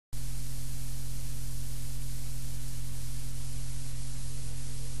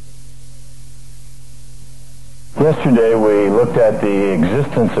Yesterday we looked at the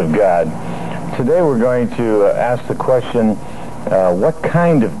existence of God. Today we're going to ask the question, what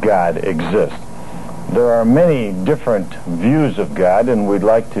kind of God exists? There are many different views of God, and we'd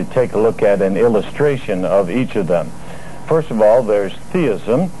like to take a look at an illustration of each of them. First of all, there's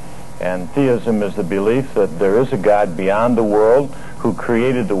theism, and theism is the belief that there is a God beyond the world who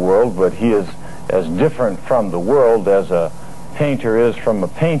created the world, but he is as different from the world as a painter is from a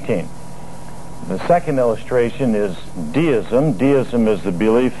painting. The second illustration is deism. Deism is the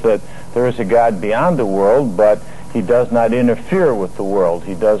belief that there is a God beyond the world, but he does not interfere with the world.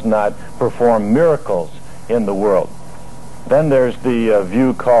 He does not perform miracles in the world. Then there's the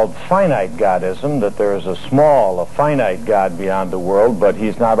view called finite godism, that there is a finite God beyond the world, but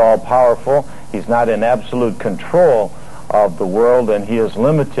he's not all-powerful. He's not in absolute control of the world, and he is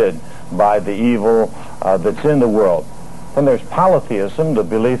limited by the evil that's in the world. Then there's polytheism, the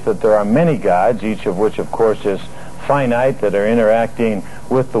belief that there are many gods, each of which, of course, is finite, that are interacting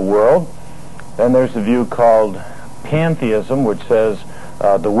with the world. Then there's the view called pantheism, which says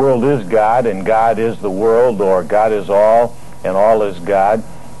the world is God, and God is the world, or God is all, and all is God.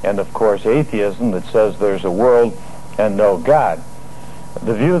 And, of course, atheism, that says there's a world and no God.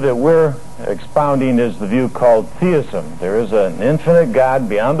 The view that we're expounding is the view called theism. There is an infinite God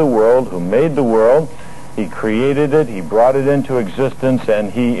beyond the world who made the world. He created it, he brought it into existence,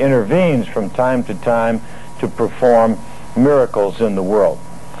 and he intervenes from time to time to perform miracles in the world.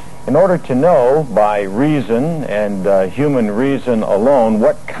 In order to know by reason and human reason alone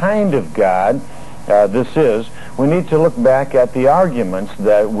what kind of God this is, we need to look back at the arguments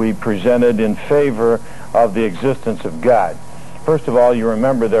that we presented in favor of the existence of God. First of all, you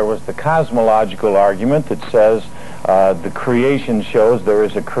remember there was the cosmological argument that says the creation shows there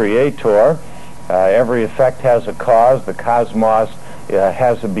is a creator. Every effect has a cause. The cosmos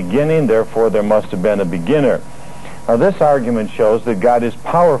has a beginning, therefore there must have been a beginner. Now this argument shows that God is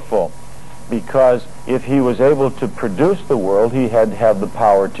powerful, because if he was able to produce the world, he had to have the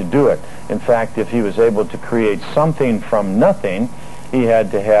power to do it. In fact, if he was able to create something from nothing, he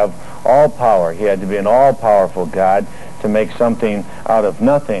had to have all power. He had to be an all-powerful God to make something out of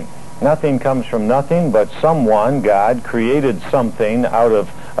nothing. Nothing comes from nothing, but someone, God, created something out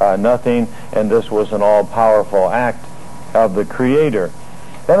of nothing, and this was an all-powerful act of the Creator.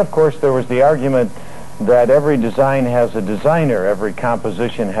 Then, of course, there was the argument that every design has a designer, every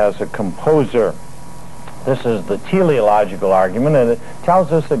composition has a composer. This is the teleological argument, and it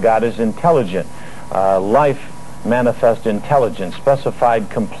tells us that God is intelligent. Life manifests intelligence. Specified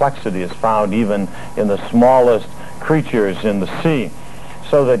complexity is found even in the smallest creatures in the sea,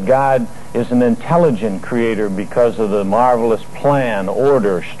 so that God is an intelligent creator because of the marvelous plan,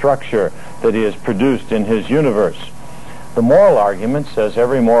 order, structure that he has produced in his universe. The moral argument says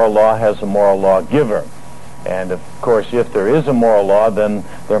every moral law has a moral lawgiver. And, of course, if there is a moral law, then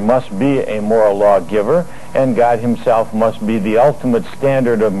there must be a moral lawgiver, and God himself must be the ultimate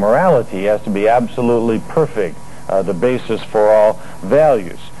standard of morality. He has to be absolutely perfect, the basis for all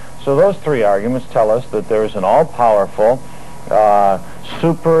values. So those three arguments tell us that there is an all-powerful,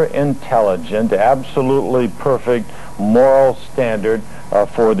 super intelligent, absolutely perfect moral standard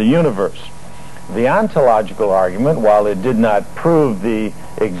for the universe. The ontological argument, while it did not prove the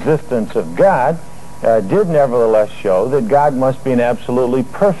existence of God, did nevertheless show that God must be an absolutely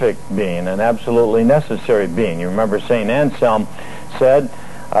perfect being, an absolutely necessary being. You remember St. Anselm said,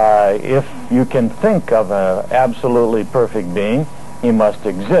 if you can think of an absolutely perfect being, he must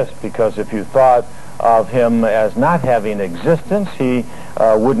exist, because if you thought of him as not having existence, he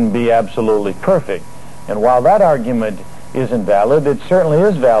wouldn't be absolutely perfect. And while that argument isn't valid, it certainly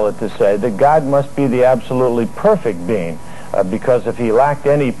is valid to say that God must be the absolutely perfect being, because if he lacked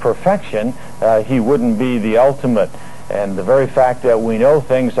any perfection, he wouldn't be the ultimate. And the very fact that we know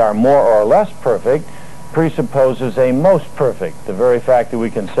things are more or less perfect presupposes a most perfect. The very fact that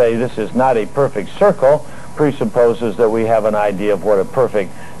we can say this is not a perfect circle presupposes that we have an idea of what a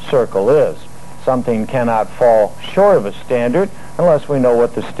perfect circle is. Something cannot fall short of a standard unless we know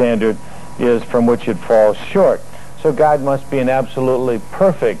what the standard is from which it falls short. So God must be an absolutely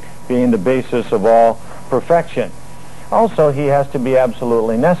perfect being, the basis of all perfection. Also, he has to be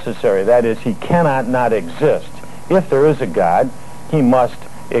absolutely necessary. That is, he cannot not exist. If there is a God, he must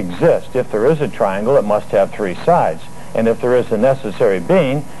exist. If there is a triangle, it must have three sides. And if there is a necessary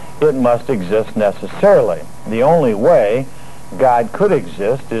being, it must exist necessarily. The only way God could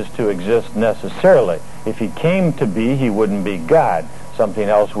exist is to exist necessarily. If he came to be, he wouldn't be God. Something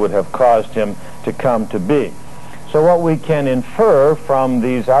else would have caused him to come to be. So what we can infer from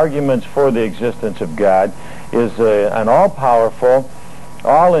these arguments for the existence of God is an all-powerful,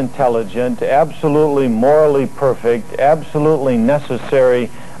 all intelligent, absolutely morally perfect, absolutely necessary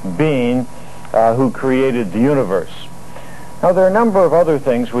being who created the universe. Now, there are a number of other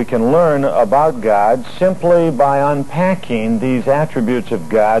things we can learn about God simply by unpacking these attributes of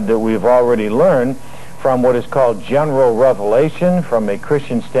God that we've already learned from what is called general revelation from a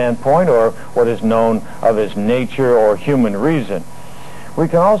Christian standpoint, or what is known of as nature or human reason. We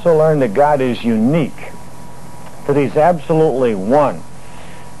can also learn that God is unique, that he's absolutely one,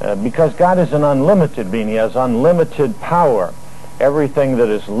 because God is an unlimited being. He has unlimited power. Everything that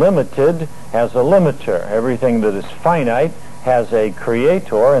is limited has a limiter. Everything that is finite has a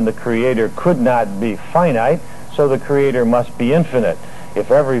creator, and the creator could not be finite, so the creator must be infinite.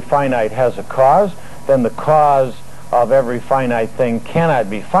 If every finite has a cause, then the cause of every finite thing cannot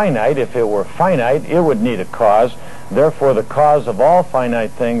be finite. If it were finite, it would need a cause. Therefore, the cause of all finite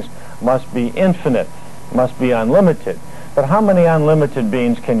things must be infinite, must be unlimited. But how many unlimited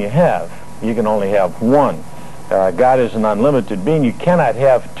beings can you have? You can only have one. God is an unlimited being. You cannot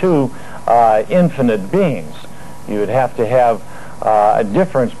have two infinite beings. You would have to have a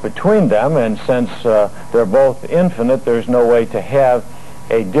difference between them, and since they're both infinite, there's no way to have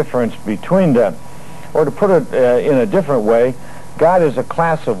a difference between them. Or to put it in a different way, God is a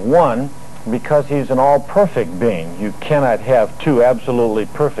class of one because he's an all-perfect being. You cannot have two absolutely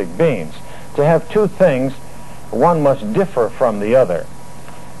perfect beings. To have two things, one must differ from the other.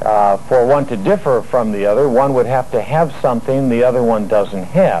 For one to differ from the other, one would have to have something the other one doesn't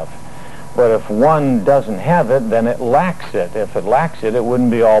have. But if one doesn't have it, then it lacks it. If it lacks it, it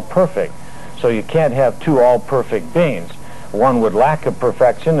wouldn't be all perfect. So you can't have two all-perfect beings. One would lack a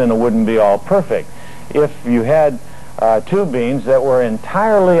perfection, and it wouldn't be all perfect. If you had two beings that were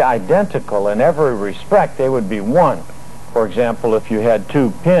entirely identical in every respect, they would be one. For example, if you had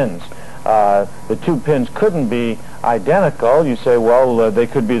two pins, the two pins couldn't be identical. You say, well, they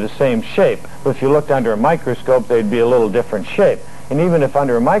could be the same shape. But if you looked under a microscope, they'd be a little different shape. And even if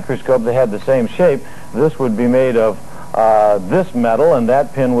under a microscope they had the same shape, this would be made of this metal, and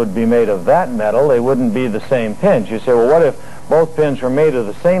that pin would be made of that metal. They wouldn't be the same pins. You say, well, what if both pins were made of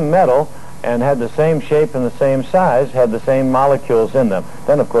the same metal and had the same shape and the same size, had the same molecules in them?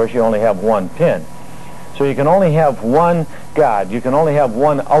 Then, of course, you only have one pin. So you can only have one God. You can only have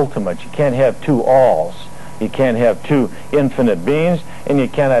one ultimate. You can't have two alls. You can't have two infinite beings, and you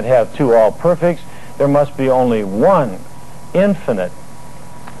cannot have two all-perfects. There must be only one infinite,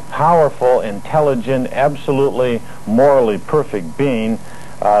 powerful, intelligent, absolutely morally perfect being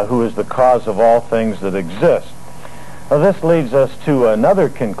who is the cause of all things that exist. Now, this leads us to another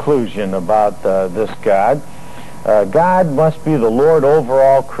conclusion about this God. God must be the Lord over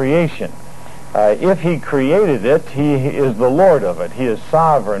all creation. If he created it, he is the Lord of it. He is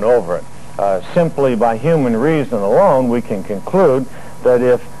sovereign over it. Simply by human reason alone, we can conclude that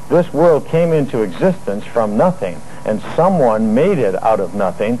if this world came into existence from nothing and someone made it out of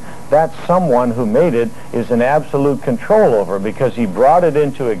nothing, that someone who made it is in absolute control over it, because he brought it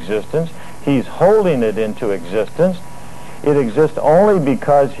into existence. He's holding it into existence. It exists only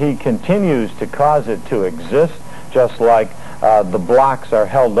because he continues to cause it to exist, just like the blocks are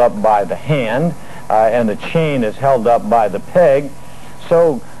held up by the hand and the chain is held up by the peg.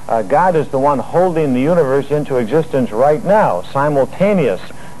 So God is the one holding the universe into existence right now, simultaneous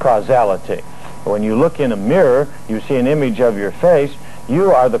causality. When you look in a mirror, you see an image of your face.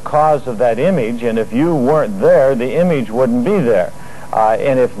 You are the cause of that image, and if you weren't there, the image wouldn't be there.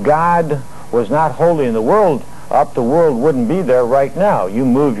 And if God was not holding the world up, the world wouldn't be there right now. You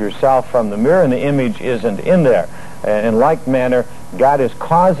move yourself from the mirror, and the image isn't in there. And in like manner, God is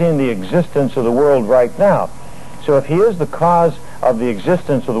causing the existence of the world right now. So if he is the cause of the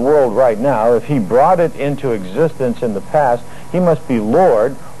existence of the world right now, if he brought it into existence in the past, he must be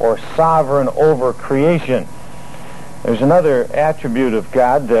Lord or sovereign over creation. There's another attribute of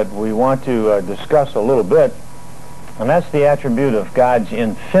God that we want to discuss a little bit, and that's the attribute of God's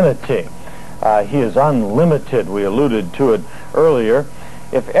infinity. He is unlimited. We alluded to it earlier.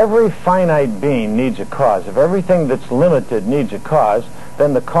 If every finite being needs a cause, if everything that's limited needs a cause,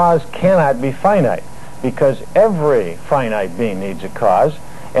 then the cause cannot be finite, because every finite being needs a cause.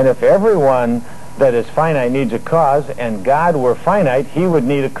 And if everyone that is finite needs a cause, and God were finite, he would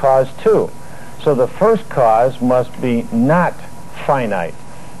need a cause too. So the first cause must be not finite,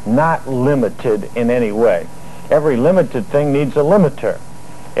 not limited in any way. Every limited thing needs a limiter.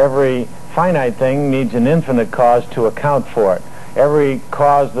 Every finite thing needs an infinite cause to account for it. Every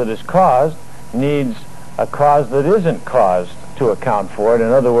cause that is caused needs a cause that isn't caused to account for it. In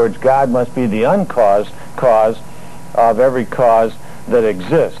other words, God must be the uncaused cause of every cause that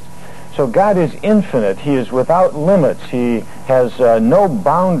exists. So God is infinite. He is without limits. He has no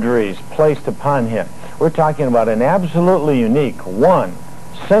boundaries placed upon him. We're talking about an absolutely unique, one,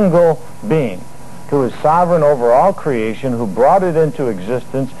 single being who is sovereign over all creation, who brought it into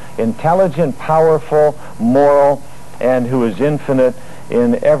existence, intelligent, powerful, moral, and who is infinite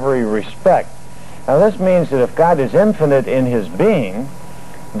in every respect. Now this means that if God is infinite in his being,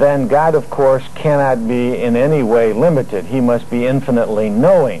 then God, of course, cannot be in any way limited. He must be infinitely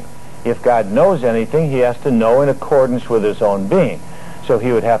knowing. If God knows anything, he has to know in accordance with his own being. So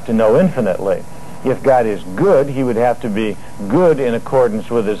he would have to know infinitely. If God is good, he would have to be good in accordance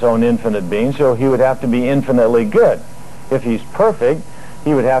with his own infinite being, so he would have to be infinitely good. If he's perfect,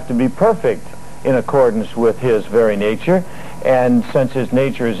 he would have to be perfect in accordance with his very nature, and since his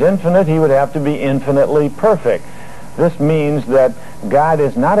nature is infinite, he would have to be infinitely perfect. This means that God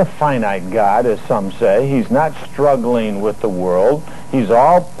is not a finite God, as some say. He's not struggling with the world. He's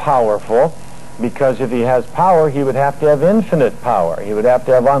all-powerful, because if he has power, he would have to have infinite power. He would have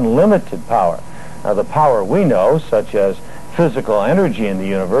to have unlimited power. Now, the power we know, such as physical energy in the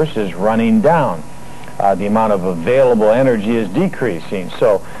universe, is running down. The amount of available energy is decreasing.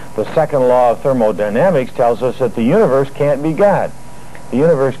 So the second law of thermodynamics tells us that the universe can't be God. The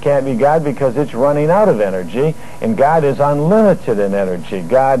universe can't be God because it's running out of energy, and God is unlimited in energy.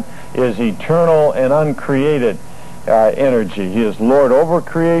 God is eternal and uncreated energy. He is Lord over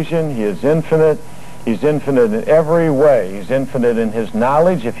creation. He is infinite. He's infinite in every way. He's infinite in his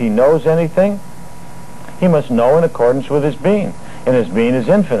knowledge. If he knows anything, he must know in accordance with his being, and his being is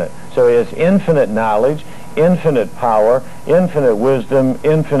infinite. So he has infinite knowledge, infinite power, infinite wisdom,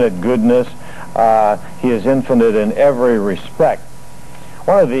 infinite goodness. He is infinite in every respect.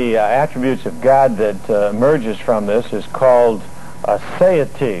 One of the attributes of God that emerges from this is called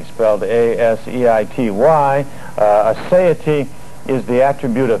aseity, spelled A-S-E-I-T-Y. Aseity is the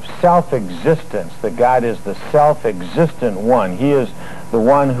attribute of self-existence, that God is the self-existent one. He is the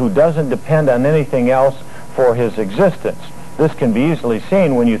one who doesn't depend on anything else for his existence. This can be easily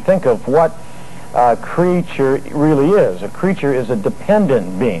seen when you think of what a creature really is. A creature is a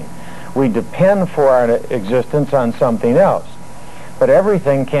dependent being. We depend for our existence on something else. But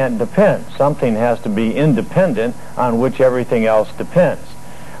everything can't depend. Something has to be independent on which everything else depends.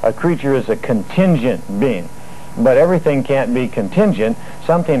 A creature is a contingent being. But everything can't be contingent.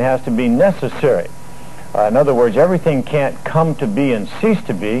 Something has to be necessary. In other words, everything can't come to be and cease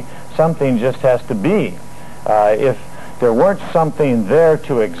to be. Something just has to be. If there weren't something there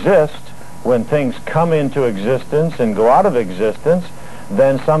to exist, when things come into existence and go out of existence,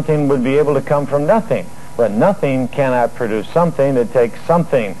 then something would be able to come from nothing. But nothing cannot produce something. It takes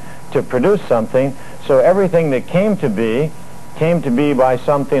something to produce something. So everything that came to be by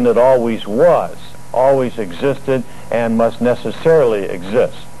something that always was, always existed, and must necessarily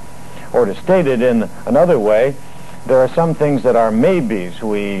exist. Or to state it in another way, there are some things that are maybes.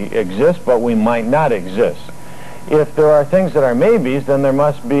 We exist, but we might not exist. If there are things that are maybes, then there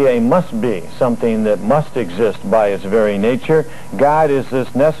must be a must-be, something that must exist by its very nature. God is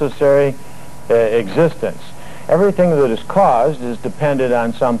this necessary existence. Everything that is caused is dependent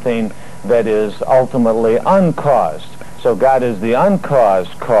on something that is ultimately uncaused. So God is the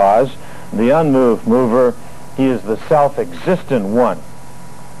uncaused cause, the unmoved mover. He is the self-existent one.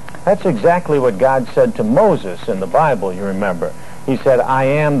 That's exactly what God said to Moses in the Bible, you remember. He said, I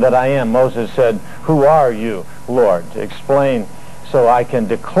am that I am. Moses said, who are you, Lord? Explain so I can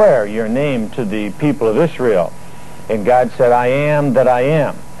declare your name to the people of Israel. And God said, I am that I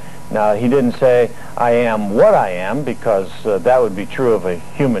am. Now, he didn't say, I am what I am, because that would be true of a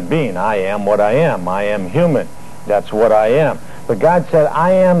human being. I am what I am. I am human. That's what I am. But God said,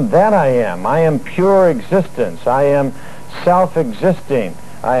 I am that I am. I am pure existence. I am self-existing.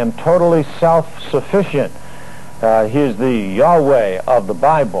 I am totally self-sufficient. He is the Yahweh of the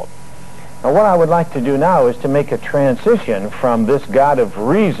Bible. Now, what I would like to do now is to make a transition from this God of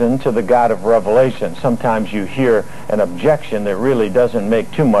reason to the God of revelation. Sometimes you hear an objection that really doesn't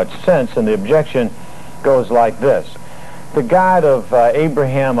make too much sense, and the objection goes like this. The God of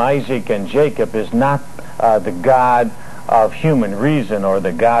Abraham, Isaac, and Jacob is not the God of human reason or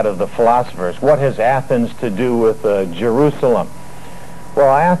the God of the philosophers. What has Athens to do with Jerusalem?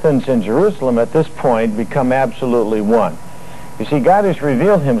 Well, Athens and Jerusalem at this point become absolutely one. You see, God has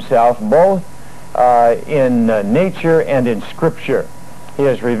revealed himself both in nature and in Scripture. He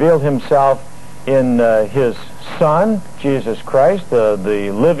has revealed himself in his Son, Jesus Christ,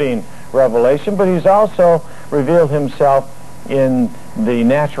 the living revelation, but he's also revealed himself in the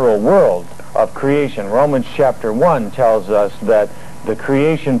natural world of creation. Romans chapter 1 tells us that the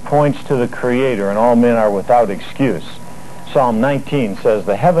creation points to the Creator, and all men are without excuse. Psalm 19 says,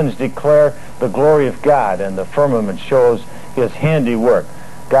 "The heavens declare the glory of God, and the firmament shows his handiwork."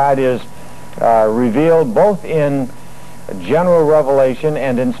 God is revealed both in general revelation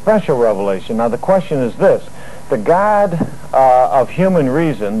and in special revelation. Now the question is this: the God of human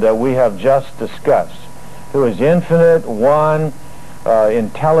reason that we have just discussed, who is infinite, one,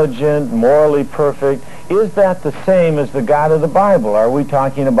 intelligent, morally perfect, is that the same as the God of the Bible? Are we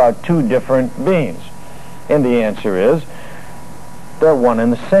talking about two different beings? And the answer is, they're one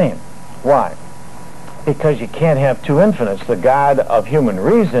and the same. Why? Because you can't have two infinites. The God of human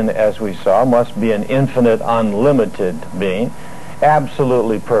reason, as we saw, must be an infinite, unlimited being,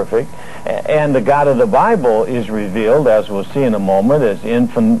 absolutely perfect. And the God of the Bible is revealed, as we'll see in a moment, as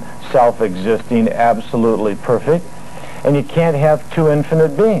infinite, self-existing, absolutely perfect. And you can't have two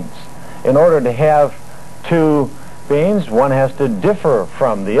infinite beings. In order to have two beings, one has to differ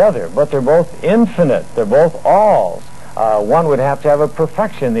from the other. But they're both infinite. They're both alls. One would have to have a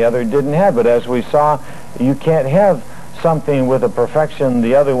perfection the other didn't have. But as we saw, you can't have something with a perfection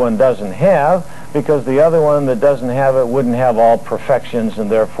the other one doesn't have, because the other one that doesn't have it wouldn't have all perfections and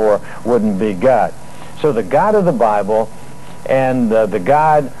therefore wouldn't be God. So the God of the Bible and the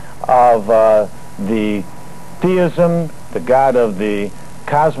God of the theism, the God of the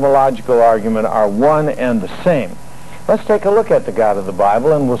cosmological argument are one and the same. Let's take a look at the God of the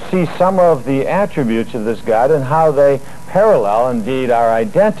Bible, and we'll see some of the attributes of this God and how they parallel, indeed are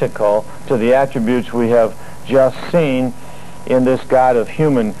identical, to the attributes we have just seen in this God of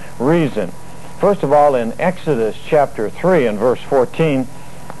human reason. First of all, in Exodus chapter 3 and verse 14,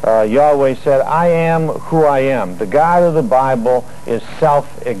 Yahweh said, "I am who I am." The God of the Bible is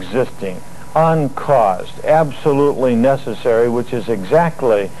self-existing, uncaused, absolutely necessary, which is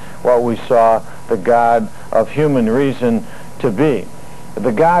exactly what we saw the God of human reason to be.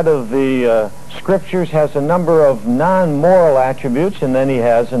 The God of the Scriptures has a number of non-moral attributes, and then he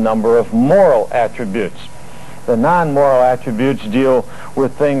has a number of moral attributes. The non-moral attributes deal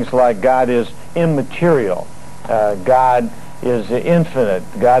with things like God is immaterial, God is infinite,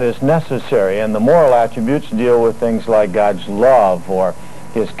 God is necessary, and the moral attributes deal with things like God's love or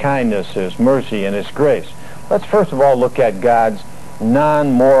his kindness, his mercy, and his grace. Let's first of all look at God's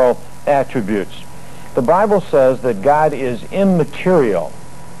non-moral attributes. The Bible says that God is immaterial.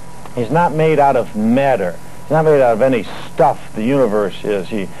 He's not made out of matter. He's not made out of any stuff the universe is.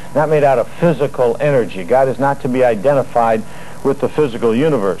 He's not made out of physical energy. God is not to be identified with the physical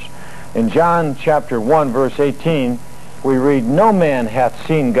universe. In John chapter 1, verse 18, we read, "No man hath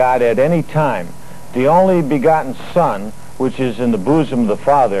seen God at any time. The only begotten Son, which is in the bosom of the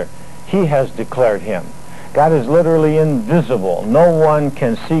Father, he has declared him." God is literally invisible. No one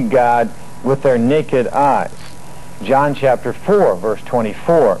can see God with their naked eyes. John chapter 4, verse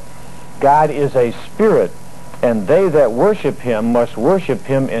 24, "God is a spirit, and they that worship him must worship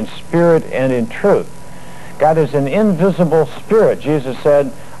him in spirit and in truth." God is an invisible spirit. Jesus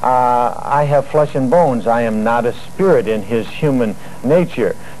said, "I have flesh and bones. I am not a spirit," in his human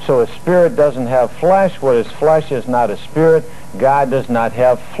nature. So a spirit doesn't have flesh. What is flesh is not a spirit. God does not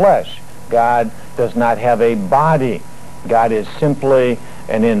have flesh. God does not have a body. God is simply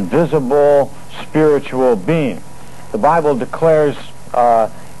an invisible spiritual being. The Bible declares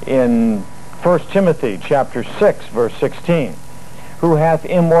in 1 Timothy chapter 6, verse 16, "Who hath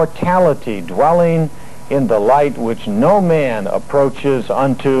immortality, dwelling in the light which no man approaches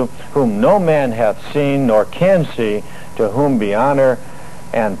unto, whom no man hath seen nor can see, to whom be honor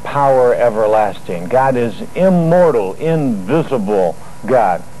and power everlasting." God is immortal, invisible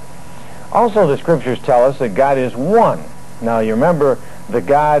God. Also, the Scriptures tell us that God is one. Now, you remember the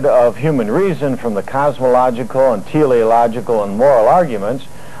God of human reason from the cosmological and teleological and moral arguments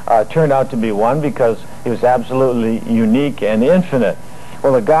turned out to be one because he was absolutely unique and infinite.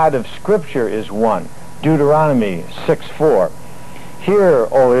 Well, the God of Scripture is one. Deuteronomy 6:4. "Hear,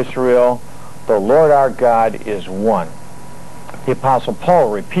 O Israel, the Lord our God is one." The Apostle Paul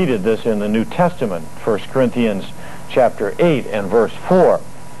repeated this in the New Testament, 1 Corinthians chapter 8 and verse 4.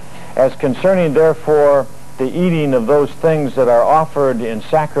 "As concerning, therefore, the eating of those things that are offered in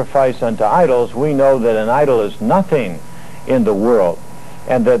sacrifice unto idols, we know that an idol is nothing in the world,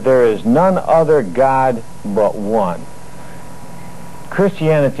 and that there is none other God but one."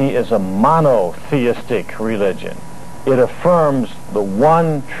 Christianity is a monotheistic religion. It affirms the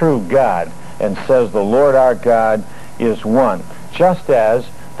one true God and says the Lord our God is one, just as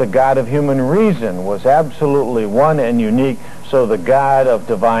the God of human reason was absolutely one and unique, so the God of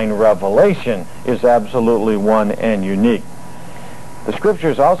divine revelation is absolutely one and unique. The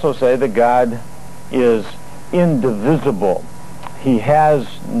Scriptures also say that God is indivisible. He has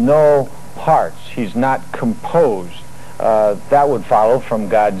no parts. He's not composed. that would follow from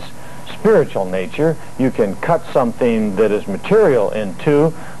God's spiritual nature. You can cut something that is material in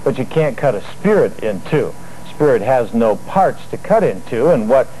two, but you can't cut a spirit in two. Spirit has no parts to cut into, and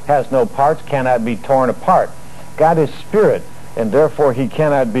what has no parts cannot be torn apart. God is spirit, and therefore he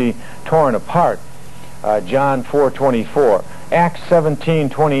cannot be torn apart. John 4:24. Acts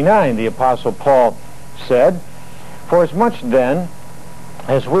 17:29, the Apostle Paul said, "For as much then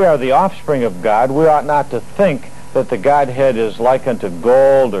as we are the offspring of God, we ought not to think that the Godhead is like unto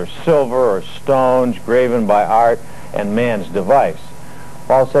gold or silver or stones graven by art and man's device."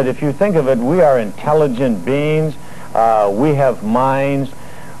 Paul said, if you think of it, we are intelligent beings, we have minds.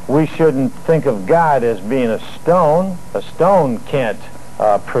 We shouldn't think of God as being a stone. A stone can't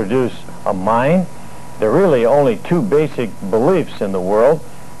produce a mind. There are really only two basic beliefs in the world.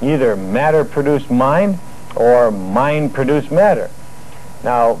 Either matter produce mind, or mind produce matter.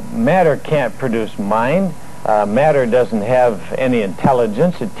 Now, matter can't produce mind. Matter doesn't have any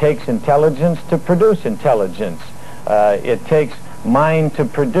intelligence. It takes intelligence to produce intelligence. It takes mind to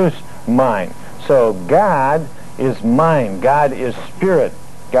produce mind. So God is mind. God is spirit.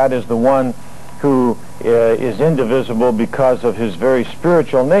 God is the one who is indivisible because of his very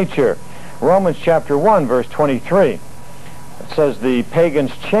spiritual nature. Romans chapter 1, verse 23. It says the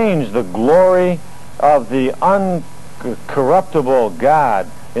pagans changed the glory of the uncorruptible God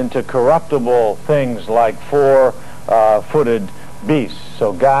into corruptible things like four-footed beasts.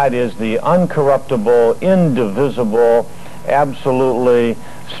 So God is the uncorruptible, indivisible, absolutely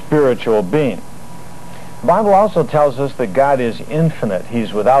spiritual being. The Bible also tells us that God is infinite.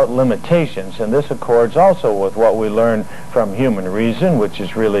 He's without limitations, and this accords also with what we learn from human reason, which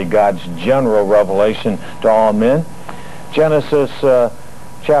is really God's general revelation to all men. Genesis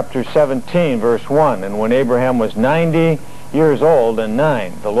chapter 17, verse 1, "And when Abraham was 90 years old and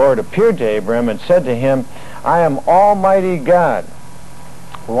 9, the Lord appeared to Abraham and said to him, I am Almighty God.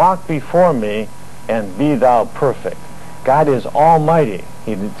 Walk before me and be thou perfect." God is almighty.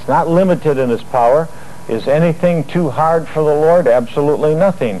 He's not limited in his power. Is anything too hard for the Lord? Absolutely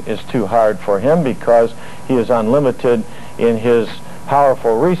nothing is too hard for him because he is unlimited in his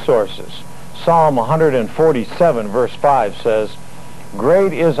powerful resources. Psalm 147, verse 5 says,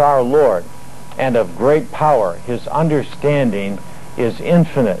 "Great is our Lord, and of great power. His understanding is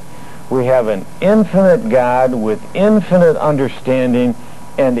infinite." We have an infinite God with infinite understanding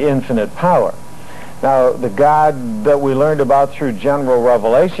and infinite power. Now, the God that we learned about through general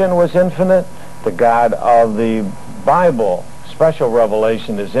revelation was infinite. The God of the Bible, special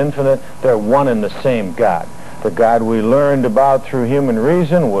revelation, is infinite. They're one and the same God. The God we learned about through human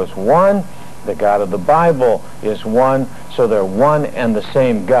reason was one. The God of the Bible is one, so they're one and the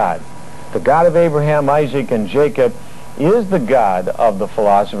same God. The God of Abraham, Isaac, and Jacob is the God of the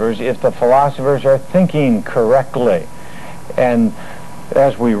philosophers if the philosophers are thinking correctly. And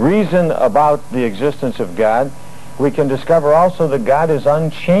as we reason about the existence of God, we can discover also that God is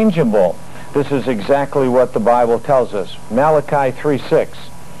unchangeable. This is exactly what the Bible tells us. Malachi 3:6.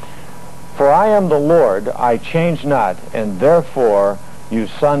 "For I am the Lord, I change not, and therefore you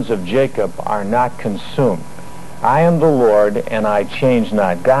sons of Jacob are not consumed." I am the Lord, and I change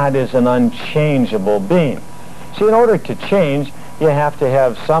not. God is an unchangeable being. See, in order to change, you have to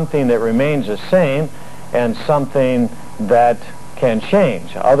have something that remains the same and something that can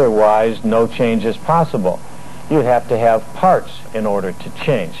change. Otherwise, no change is possible. You'd have to have parts in order to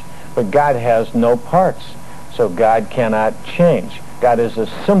change. But God has no parts, so God cannot change. God is a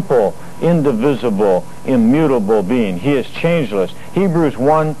simple, indivisible, immutable being. He is changeless. Hebrews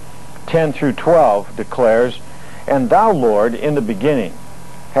 1:10 through 12 declares, "And thou, Lord, in the beginning,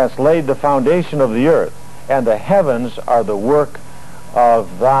 hast laid the foundation of the earth, and the heavens are the work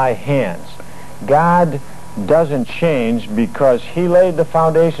of thy hands." God doesn't change because he laid the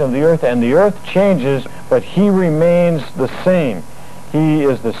foundation of the earth, and the earth changes, but he remains the same. He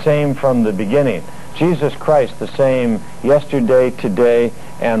is the same from the beginning. Jesus Christ, the same yesterday, today,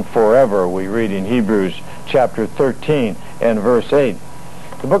 and forever, we read in Hebrews chapter 13 and verse 8.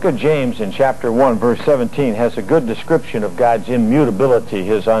 The book of James in chapter 1, verse 17, has a good description of God's immutability,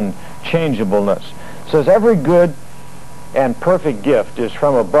 his unchangeableness. It says, "Every good and perfect gift is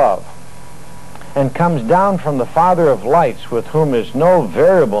from above, and comes down from the Father of lights, with whom is no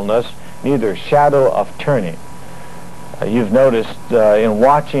variableness, neither shadow of turning." You've noticed in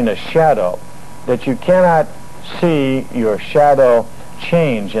watching a shadow that you cannot see your shadow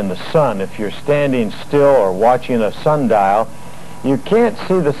change in the sun. If you're standing still or watching a sundial, you can't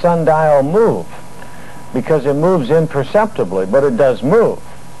see the sundial move because it moves imperceptibly, but it does move.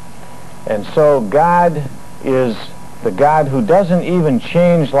 And so God is the God who doesn't even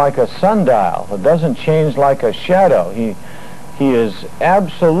change like a sundial, who doesn't change like a shadow. He is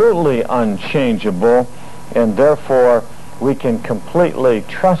absolutely unchangeable, and therefore we can completely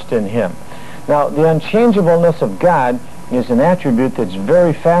trust in him. Now, the unchangeableness of God is an attribute that's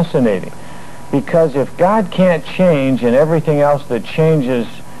very fascinating, because if God can't change and everything else that changes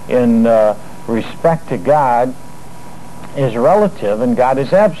in respect to God is relative and God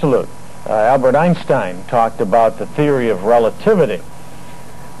is absolute. Albert Einstein talked about the theory of relativity,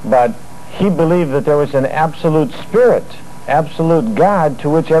 but he believed that there was an absolute spirit, absolute God, to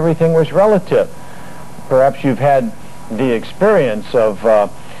which everything was relative. Perhaps you've had the experience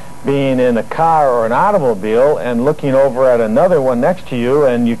of being in a car or an automobile and looking over at another one next to you,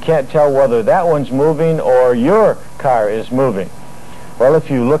 and you can't tell whether that one's moving or your car is moving. Well,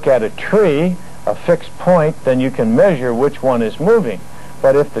 if you look at a tree, a fixed point, then you can measure which one is moving.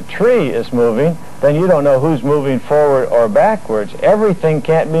 But if the tree is moving, then you don't know who's moving forward or backwards. Everything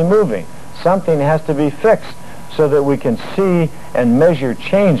can't be moving. Something has to be fixed so that we can see and measure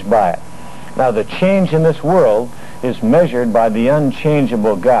change by it. Now, the change in this world is measured by the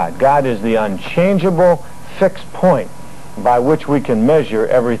unchangeable God. God is the unchangeable fixed point by which we can measure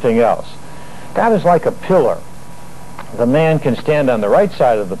everything else. God is like a pillar. The man can stand on the right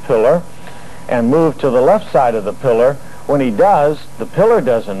side of the pillar and move to the left side of the pillar. When he does, the pillar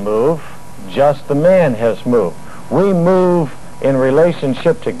doesn't move, just the man has moved. We move in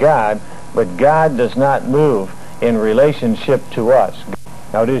relationship to God, but God does not move in relationship to us.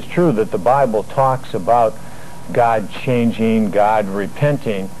 Now, it is true that the Bible talks about God changing, God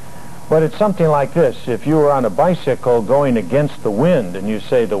repenting, but it's something like this. If you were on a bicycle going against the wind and you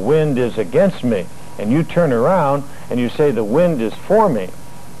say, the wind is against me, and you turn around and you say, the wind is for me,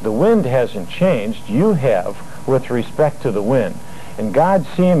 the wind hasn't changed. You have with respect to the wind. And God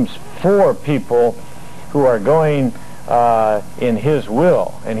seems for people who are going in his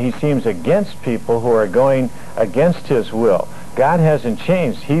will, and he seems against people who are going against his will. God hasn't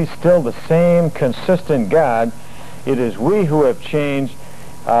changed. He's still the same consistent God. It is we who have changed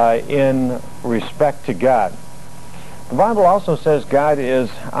in respect to God. The Bible also says God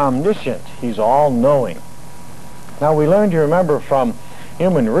is omniscient. He's all-knowing. Now, we learn to remember from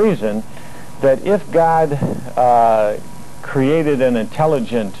human reason that if God created an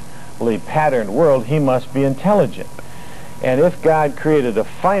intelligently patterned world, he must be intelligent. And if God created a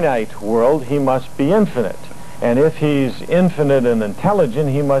finite world, he must be infinite. And if he's infinite and intelligent,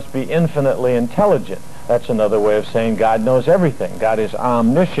 he must be infinitely intelligent. That's another way of saying God knows everything. God is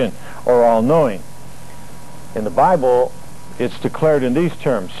omniscient or all-knowing. In the Bible, it's declared in these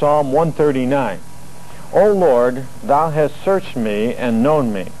terms, Psalm 139, O Lord, thou hast searched me and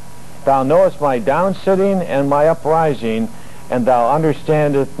known me. Thou knowest my downsitting and my uprising, and thou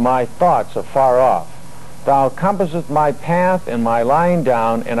understandest my thoughts afar off. Thou compassest my path and my lying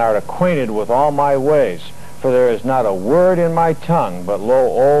down, and art acquainted with all my ways. For there is not a word in my tongue, but lo,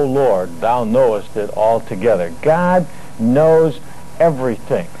 O Lord, thou knowest it altogether. God knows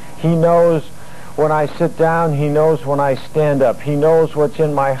everything. He knows when I sit down. He knows when I stand up. He knows what's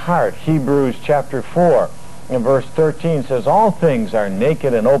in my heart. Hebrews chapter 4 and verse 13 says, all things are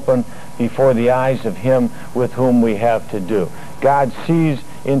naked and open before the eyes of him with whom we have to do. God sees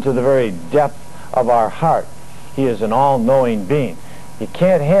into the very depth of our heart. He is an all-knowing being. You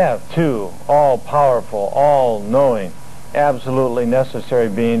can't have two all-powerful, all-knowing, absolutely necessary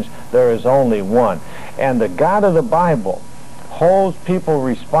beings. There is only one. And the God of the Bible holds people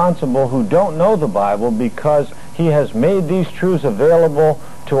responsible who don't know the Bible, because he has made these truths available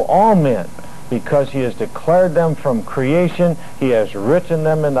to all men, because he has declared them from creation. He has written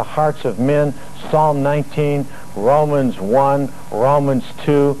them in the hearts of men. Psalm 19, Romans 1, Romans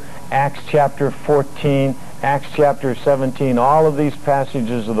 2, Acts chapter 14, Acts chapter 17, all of these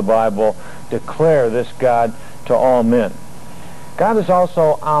passages of the Bible declare this God to all men. God is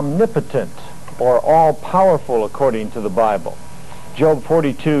also omnipotent, or all-powerful, according to the Bible. Job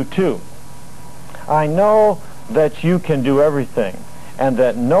 42:2. I know that you can do everything, and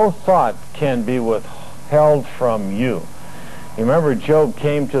that no thought can be withheld from you. You remember, Job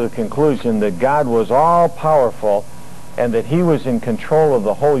came to the conclusion that God was all-powerful, and that he was in control of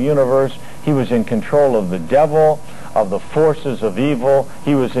the whole universe. He was in control of the devil, of the forces of evil.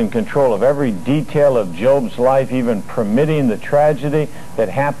 He was in control of every detail of Job's life, even permitting the tragedy that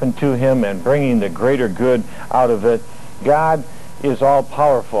happened to him and bringing the greater good out of it. God is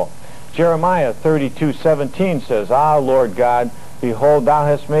all-powerful. Jeremiah 32:17 says, Ah, Lord God, behold, thou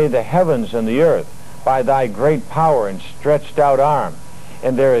hast made the heavens and the earth by thy great power and stretched out arm,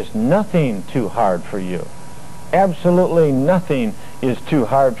 and there is nothing too hard for you. Absolutely nothing is too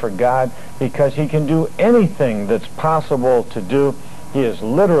hard for God, because he can do anything that's possible to do. He is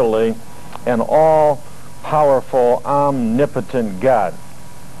literally an all-powerful, omnipotent God.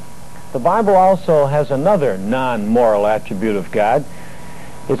 The Bible also has another non-moral attribute of God.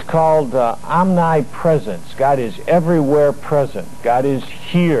 It's called omnipresence. God is everywhere present. God is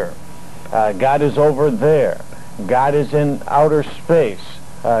here. God is over there. God is in outer space.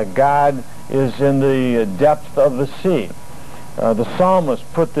 God is in the depth of the sea. The psalmist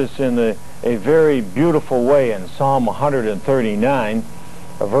put this in a very beautiful way in Psalm 139,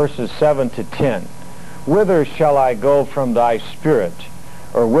 verses 7 to 10. Whither shall I go from thy spirit?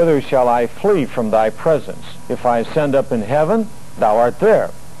 Or whither shall I flee from thy presence? If I ascend up in heaven, thou art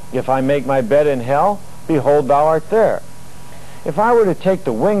there. If I make my bed in hell, behold, thou art there. If I were to take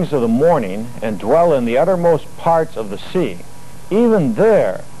the wings of the morning and dwell in the uttermost parts of the sea, even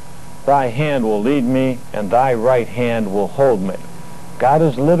there thy hand will lead me, and thy right hand will hold me. God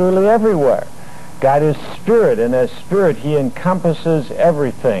is literally everywhere. God is spirit, and as spirit he encompasses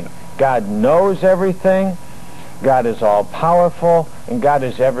everything. God knows everything. God is all-powerful, and God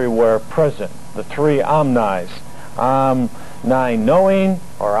is everywhere present. The three omnis: omni-knowing,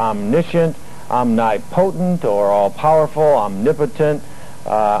 or omniscient; omnipotent, or all-powerful; omnipotent;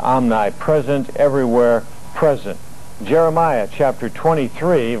 omnipresent, everywhere present. Jeremiah chapter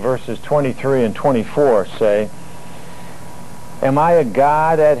 23, verses 23 and 24 say, Am I a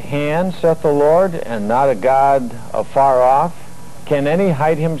God at hand, saith the Lord, and not a God afar off? Can any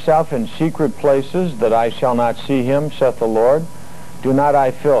hide himself in secret places, that I shall not see him, saith the Lord? Do not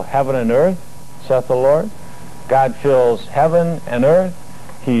I fill heaven and earth, saith the Lord? God fills heaven and earth.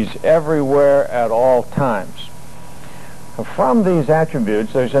 He's everywhere at all times. From these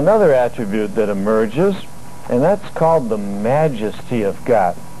attributes, there's another attribute that emerges, and that's called the majesty of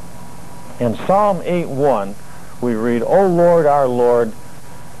God. In Psalm 8:1, we read, O Lord, our Lord,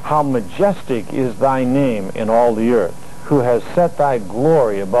 how majestic is thy name in all the earth, who has set thy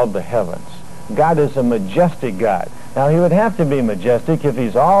glory above the heavens. God is a majestic God. Now, he would have to be majestic if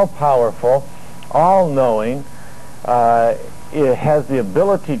he's all-powerful, all-knowing, it has the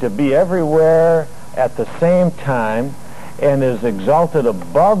ability to be everywhere at the same time, and is exalted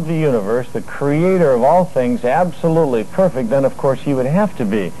above the universe, the creator of all things, absolutely perfect. Then, of course, he would have to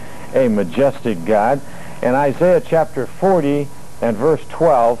be a majestic God. And Isaiah chapter 40 and verse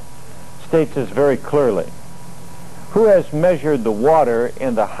 12 states this very clearly. Who has measured the water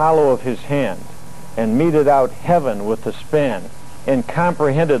in the hollow of his hand, and meted out heaven with the span, and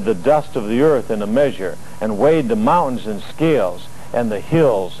comprehended the dust of the earth in a measure, and weighed the mountains in scales, and the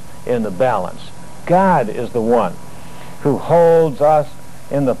hills in the balance? God is the one who holds us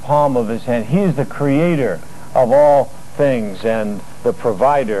in the palm of his hand. He's the creator of all things and the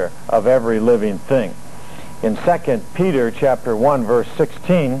provider of every living thing. In 2 Peter chapter 1, verse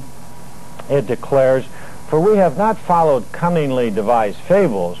 16, it declares, For we have not followed cunningly devised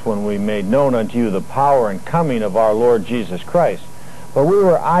fables when we made known unto you the power and coming of our Lord Jesus Christ, but we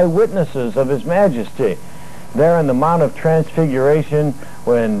were eyewitnesses of his majesty. There in the Mount of Transfiguration,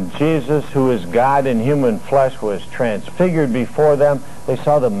 when Jesus, who is God in human flesh, was transfigured before them, they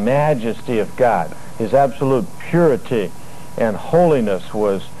saw the majesty of God. His absolute purity and holiness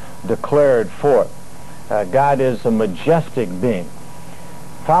was declared forth. God is a majestic being.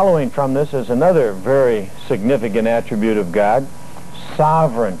 Following from this is another very significant attribute of God,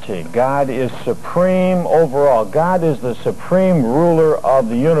 sovereignty. God is supreme over all. God is the supreme ruler of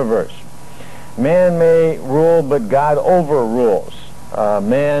the universe. Man may rule, but God overrules.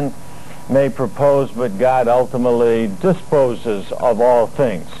 Man may propose, but God ultimately disposes of all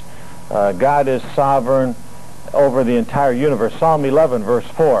things. God is sovereign over the entire universe. Psalm 11, verse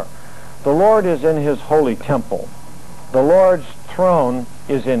 4. The Lord is in his holy temple. The Lord's throne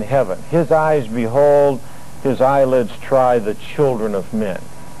is in heaven. His eyes behold, his eyelids try the children of men.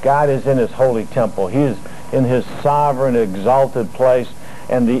 God is in his holy temple. He is in his sovereign, exalted place,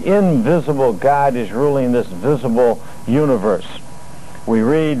 and the invisible God is ruling this visible universe. We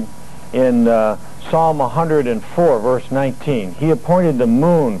read in Psalm 104, verse 19, He appointed the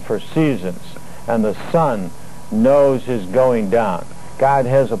moon for seasons, and the sun knows his going down. God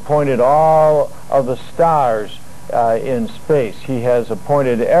has appointed all of the stars in space. He has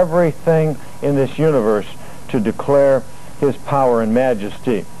appointed everything in this universe to declare his power and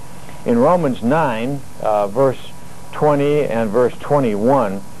majesty. In Romans 9, verse 20 and verse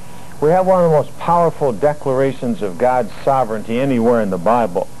 21, we have one of the most powerful declarations of God's sovereignty anywhere in the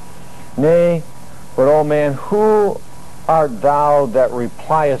Bible. Nay, but, O man, who art thou that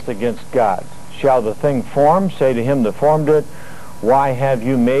repliest against God? Shall the thing formed say to him that formed it, Why have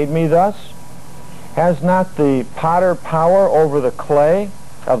you made me thus? Has not the potter power over the clay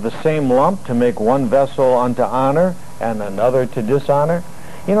of the same lump to make one vessel unto honor and another to dishonor?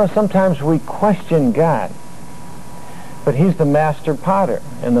 You know, sometimes we question God, but he's the master potter,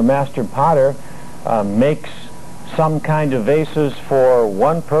 and the master potter makes some kind of vases for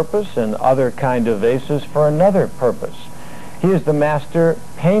one purpose and other kind of vases for another purpose. He is the master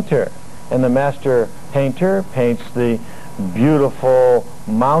painter, and the master painter paints the beautiful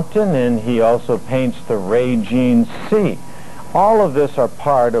mountain, and he also paints the raging sea. All of this are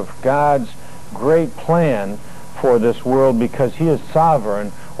part of God's great plan for this world because he is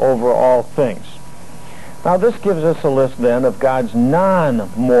sovereign over all things. Now this gives us a list then of God's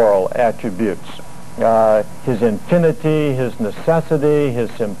non-moral attributes. His infinity, his necessity, his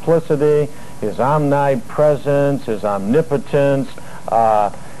simplicity, his omnipresence, his omnipotence.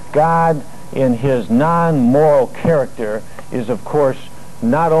 God in his non-moral character is of course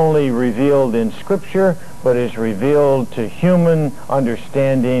not only revealed in Scripture, but is revealed to human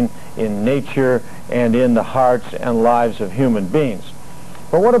understanding in nature and in the hearts and lives of human beings.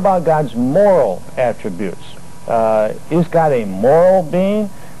 But what about God's moral attributes? Is God a moral being?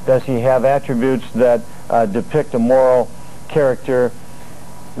 Does he have attributes that depict a moral character?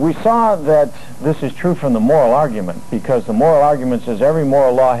 We saw that this is true from the moral argument, because the moral argument says every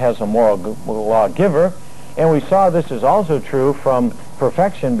moral law has a moral lawgiver, and we saw this is also true from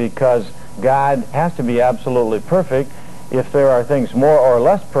perfection, because God has to be absolutely perfect. If there are things more or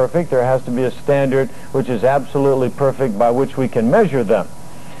less perfect, there has to be a standard which is absolutely perfect by which we can measure them.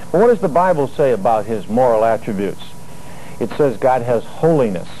 But what does the Bible say about his moral attributes? It says God has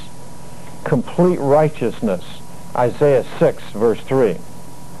holiness, complete righteousness. Isaiah 6, verse 3.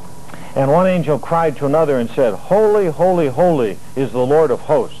 And one angel cried to another and said, Holy, holy, holy is the Lord of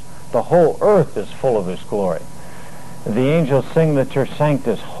hosts. The whole earth is full of his glory. The angels sing the Ter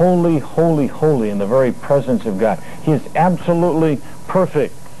Sanctus, holy, holy, holy, in the very presence of God. He is absolutely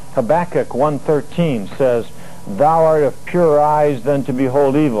perfect. Habakkuk 1:13 says, Thou art of purer eyes than to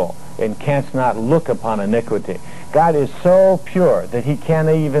behold evil, and canst not look upon iniquity. God is so pure that he can't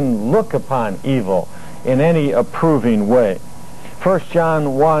even look upon evil in any approving way. 1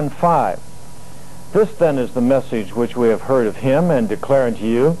 John 1:5. This then is the message which we have heard of him and declare unto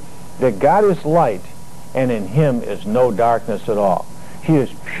you, that God is light, and in him is no darkness at all. He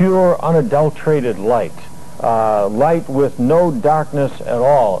is pure, unadulterated light, light with no darkness at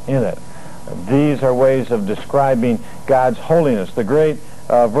all in it. These are ways of describing God's holiness. The great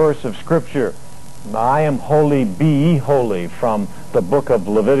verse of Scripture, I am holy, be ye holy, from the book of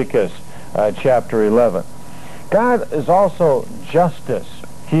Leviticus, chapter 11. God is also justice.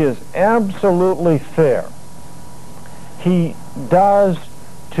 He is absolutely fair. He does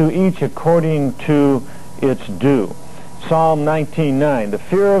to each according to its due. Psalm 19:9, the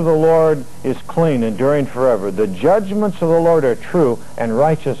fear of the Lord is clean, enduring forever. The judgments of the Lord are true and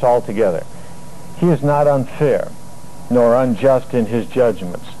righteous altogether. He is not unfair, nor unjust in his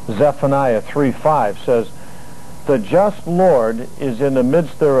judgments. Zephaniah 3:5 says, the just Lord is in the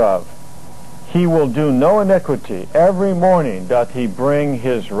midst thereof. He will do no iniquity. Every morning doth he bring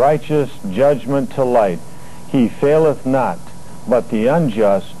his righteous judgment to light. He faileth not, but the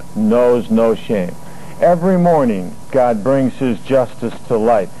unjust knows no shame. Every morning God brings his justice to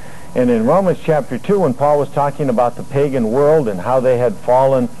light. And in Romans chapter 2, when Paul was talking about the pagan world and how they had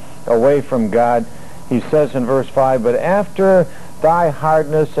fallen away from God, he says in verse 5, But after thy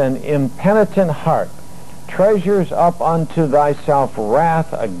hardness and impenitent heart treasures up unto thyself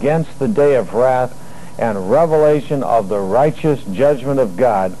wrath against the day of wrath and revelation of the righteous judgment of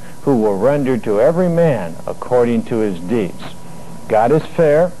God, who will render to every man according to his deeds. God is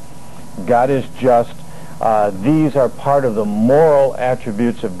fair. God is just. These are part of the moral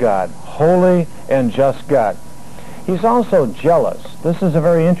attributes of God. Holy and just God. He's also jealous. This is a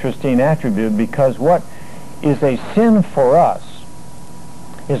very interesting attribute, because what is a sin for us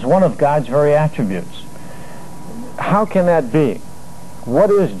is one of God's very attributes. How can that be?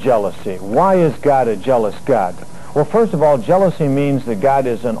 What is jealousy? Why is God a jealous God? Well, first of all, jealousy means that God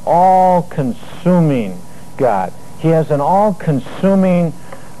is an all-consuming God. He has an all-consuming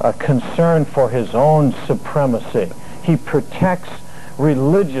concern for his own supremacy. He protects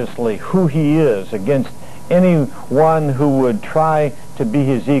religiously who he is against anyone who would try to be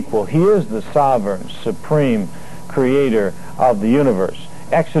his equal. He is the sovereign, supreme creator of the universe.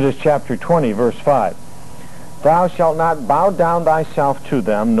 Exodus chapter 20, verse 5. Thou shalt not bow down thyself to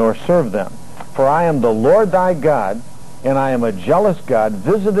them, nor serve them. For I am the Lord thy God, and I am a jealous God,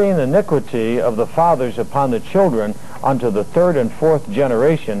 visiting iniquity of the fathers upon the children unto the third and fourth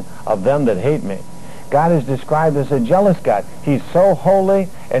generation of them that hate me. God is described as a jealous God. He's so holy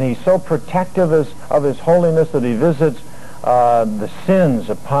and he's so protective of his holiness that he visits the sins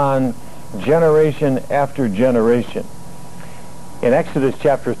upon generation after generation. In Exodus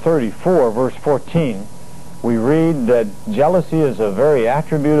chapter 34, verse 14, we read that jealousy is a very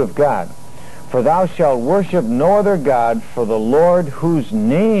attribute of God. For thou shalt worship no other God, for the Lord, whose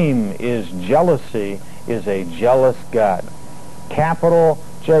name is jealousy, is a jealous God. Capital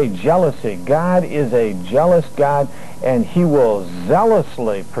J, jealousy. God is a jealous God, and he will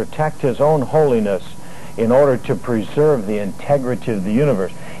zealously protect his own holiness in order to preserve the integrity of the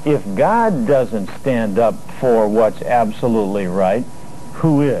universe. If God doesn't stand up for what's absolutely right,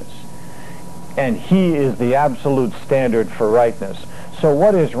 who is? And he is the absolute standard for rightness. So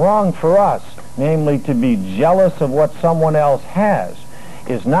what is wrong for us, namely to be jealous of what someone else has,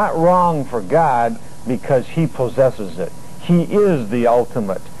 is not wrong for God because he possesses it. He is the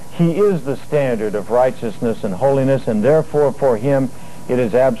ultimate. He is the standard of righteousness and holiness, and therefore for him it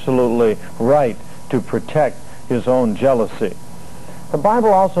is absolutely right to protect his own jealousy. The Bible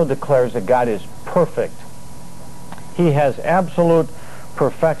also declares that God is perfect. He has absolute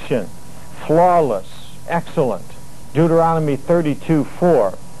perfection, flawless, excellent. Deuteronomy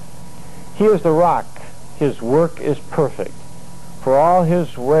 32:4. He is the rock. His work is perfect. For all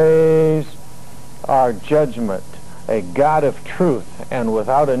his ways are judgment, a God of truth and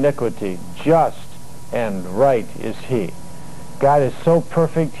without iniquity, just and right is he. God is so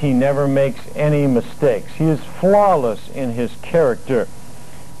perfect, he never makes any mistakes. He is flawless in his character.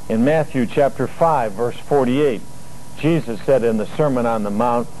 In Matthew chapter 5, verse 48, Jesus said in the Sermon on the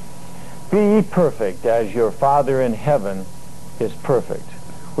Mount, "Be ye perfect as your Father in heaven is perfect."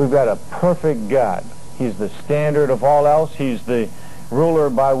 We've got a perfect God. He's the standard of all else. He's the ruler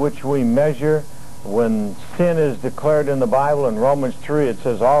by which we measure. When sin is declared in the Bible, in Romans 3, it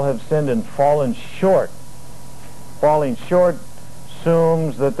says, all have sinned and fallen short. Falling short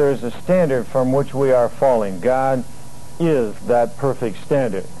assumes that there's a standard from which we are falling. God is that perfect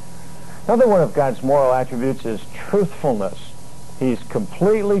standard. Another one of God's moral attributes is truthfulness. He's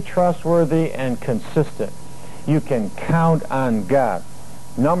completely trustworthy and consistent. You can count on God.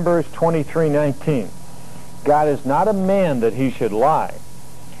 Numbers 23:19. God is not a man that he should lie,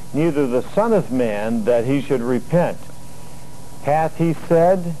 neither the Son of Man that he should repent. Hath he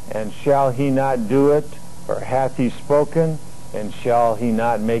said, and shall he not do it? Or hath he spoken, and shall he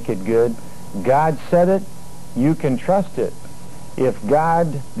not make it good? God said it, you can trust it. If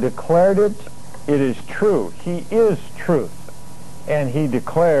God declared it, it is true. He is truth, and he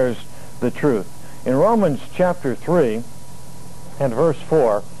declares the truth. In Romans chapter 3 and verse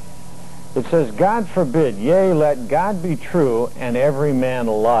 4, it says, God forbid, yea, let God be true, and every man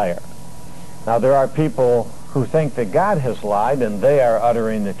a liar. Now, there are people who think that God has lied, and they are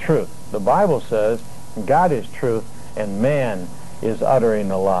uttering the truth. The Bible says God is truth, and man is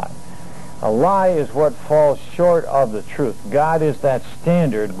uttering a lie. A lie is what falls short of the truth. God is that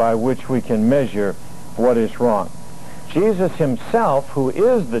standard by which we can measure what is wrong. Jesus himself, who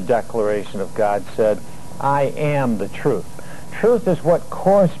is the declaration of God, said, I am the truth. Truth is what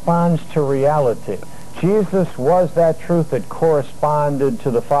corresponds to reality. Jesus was that truth that corresponded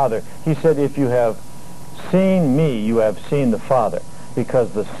to the Father. He said, if you have seen me, you have seen the Father,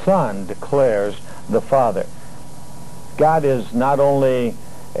 because the Son declares the Father. God is not only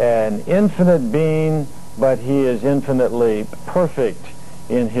an infinite being, but he is infinitely perfect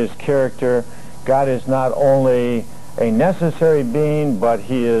in his character. God is not only a necessary being, but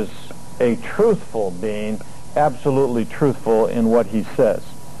he is a truthful being, absolutely truthful in what he says.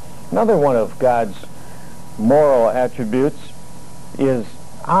 Another one of God's moral attributes is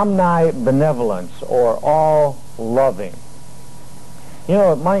omnibenevolence, or all-loving. You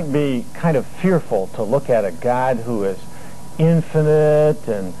know, it might be kind of fearful to look at a God who is infinite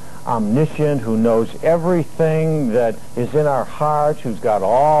and omniscient, who knows everything that is in our hearts, who's got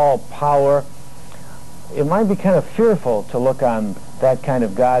all power. It might be kind of fearful to look on that kind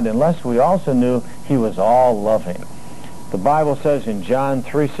of God unless we also knew he was all-loving. The Bible says in John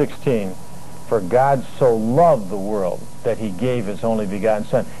 3:16, for God so loved the world that he gave his only begotten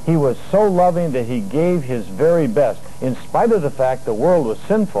Son. He was so loving that he gave his very best. In spite of the fact the world was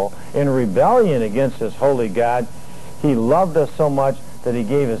sinful, in rebellion against his holy God, he loved us so much that he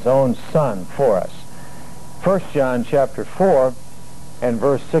gave his own Son for us. 1 John chapter 4 and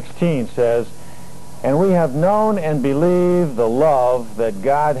verse 16 says, and we have known and believed the love that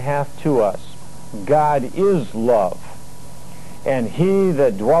God hath to us. God is love. And he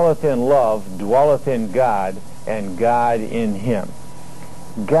that dwelleth in love dwelleth in God, and God in him.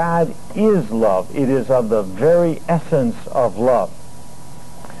 God is love. It is of the very essence of love.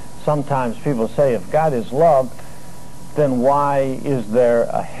 Sometimes people say, if God is love, then why is there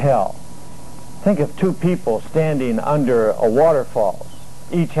a hell? Think of two people standing under a waterfall.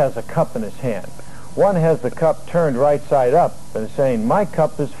 Each has a cup in his hand. One has the cup turned right side up and is saying, my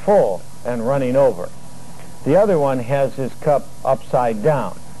cup is full, and running over. The other one has his cup upside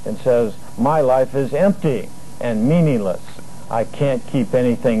down and says, my life is empty and meaningless. I can't keep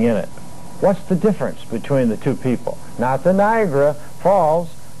anything in it. What's the difference between the two people? Not the Niagara Falls,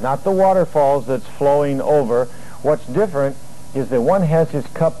 not the waterfalls that's flowing over. What's different is that one has his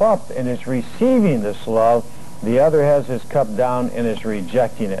cup up and is receiving this love. The other has his cup down and is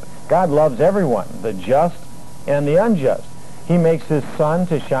rejecting it. God loves everyone, the just and the unjust. He makes his sun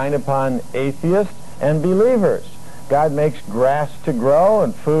to shine upon atheists and believers. God makes grass to grow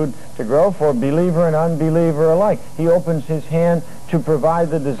and food to grow for believer and unbeliever alike. He opens his hand to provide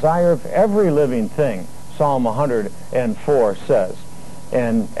the desire of every living thing, Psalm 104 says.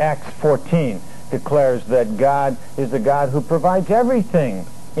 And Acts 14 declares that God is the God who provides everything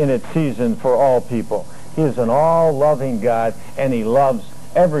in its season for all people. He is an all-loving God, and he loves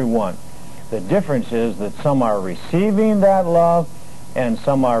everyone. The difference is that some are receiving that love and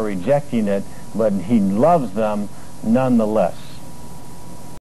some are rejecting it, but he loves them nonetheless.